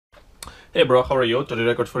Hey bro, how are you? Today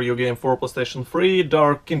record for you game for PlayStation 3,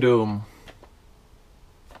 Dark Kingdom.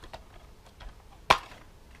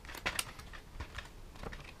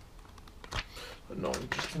 No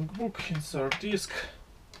interesting book, insert disc.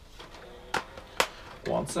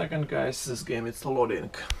 1 second guys, this game is loading.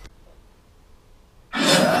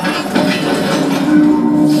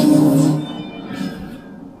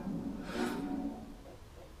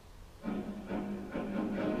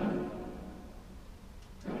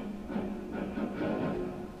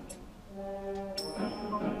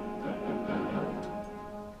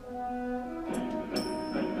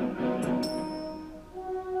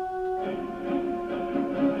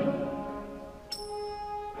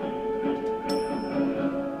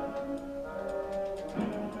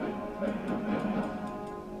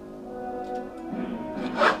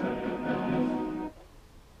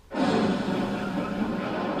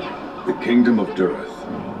 The Kingdom of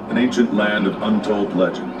Durith, an ancient land of untold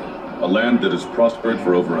legend, a land that has prospered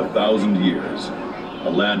for over 1,000 years, a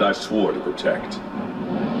land I swore to protect.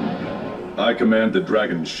 I command the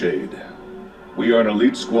Dragon's Shade. We are an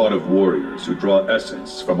elite squad of warriors who draw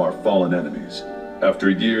essence from our fallen enemies. After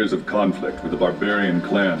years of conflict with the barbarian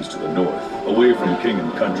clans to the north, away from king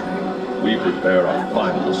and country, we prepare our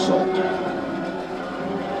final assault.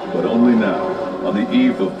 But only now, on the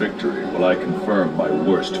eve of victory, will I confirm my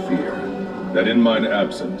worst fear, that in mine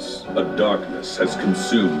absence, a darkness has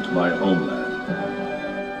consumed my homeland.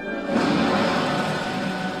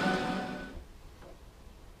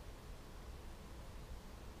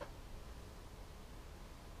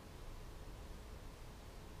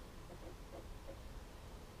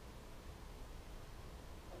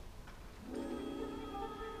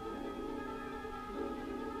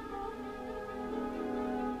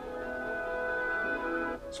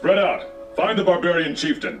 Spread out. Find the barbarian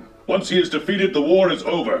chieftain. Once he is defeated, the war is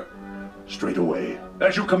over. Straight away.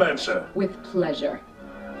 As you command, sir. With pleasure.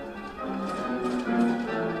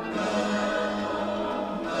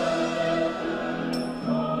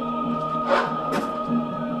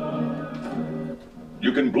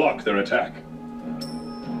 You can block their attack.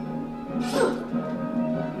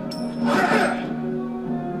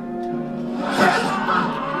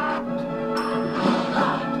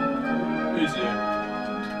 Easy.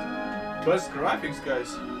 Best graphics,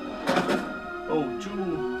 guys. Oh, two.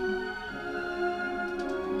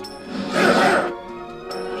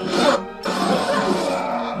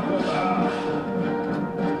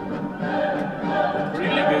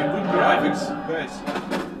 Really good graphics,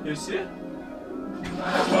 guys. You see?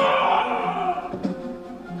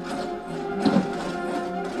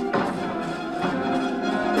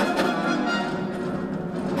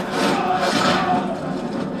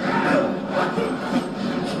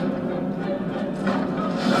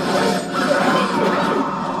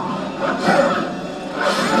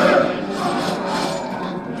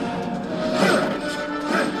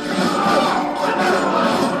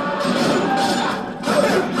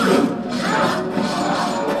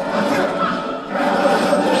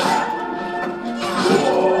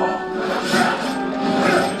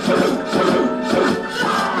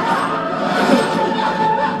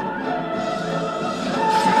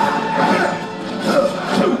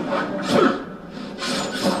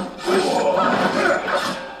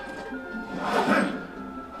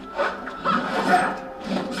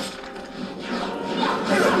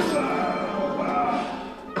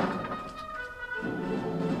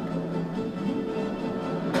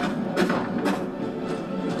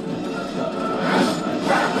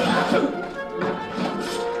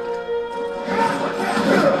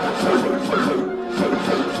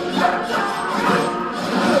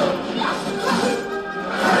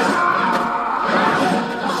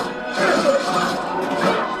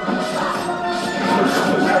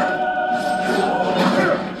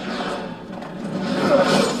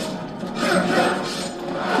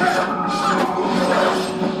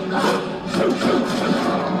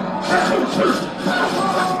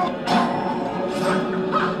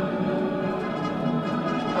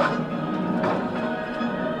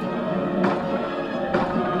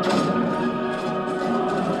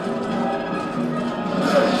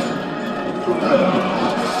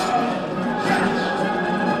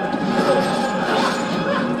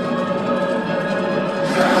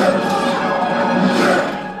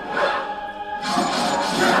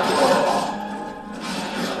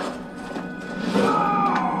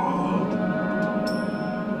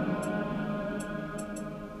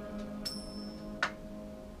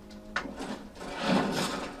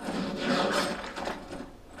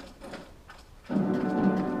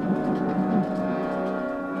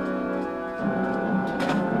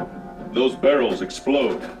 Those barrels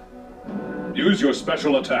explode. Use your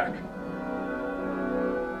special attack.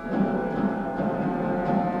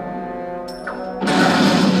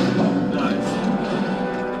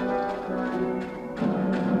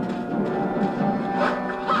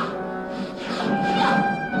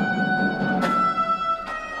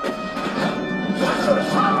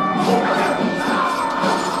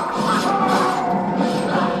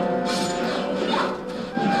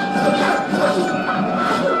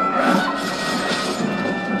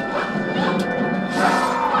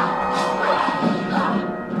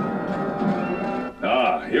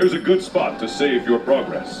 Here's a good spot to save your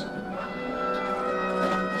progress.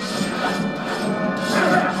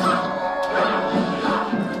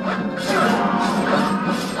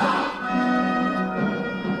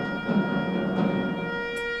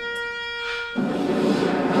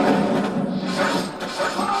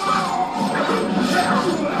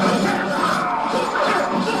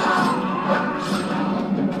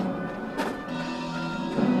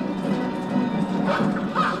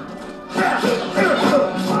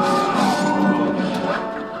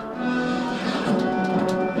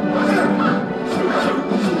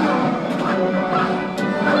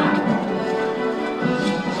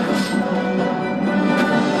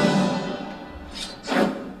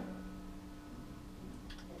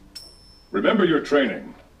 Remember your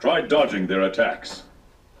training. Try dodging their attacks.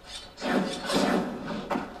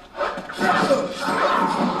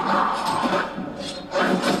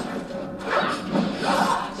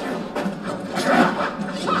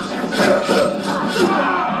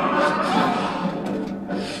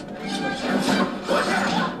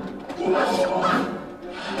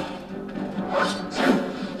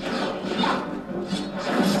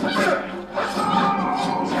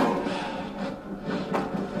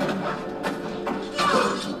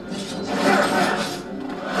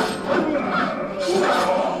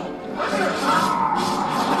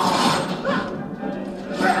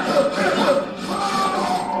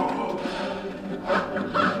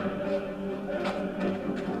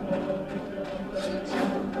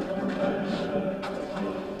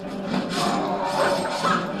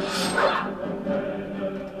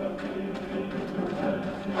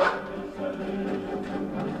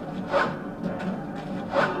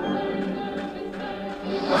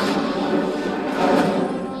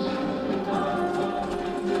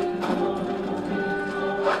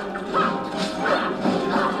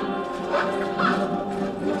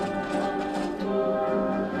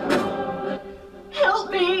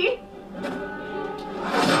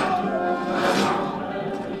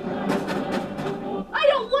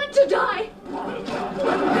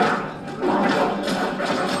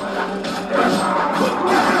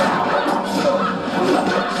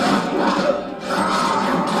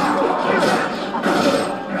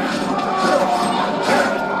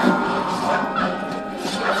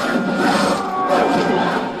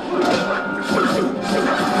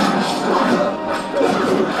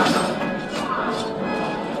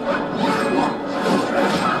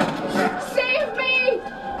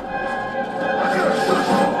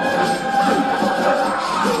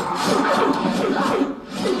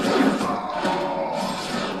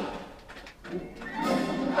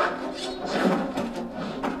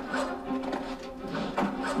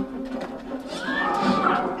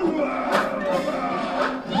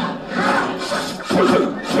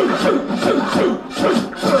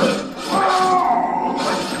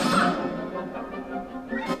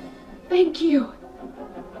 Thank you.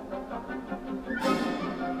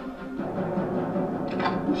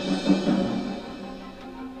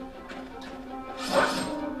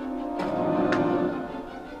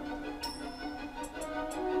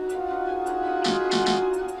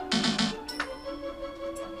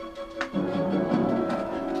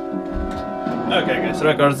 Okay guys,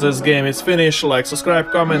 records this game is finished. Like,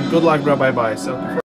 subscribe, comment, good luck, bye bye.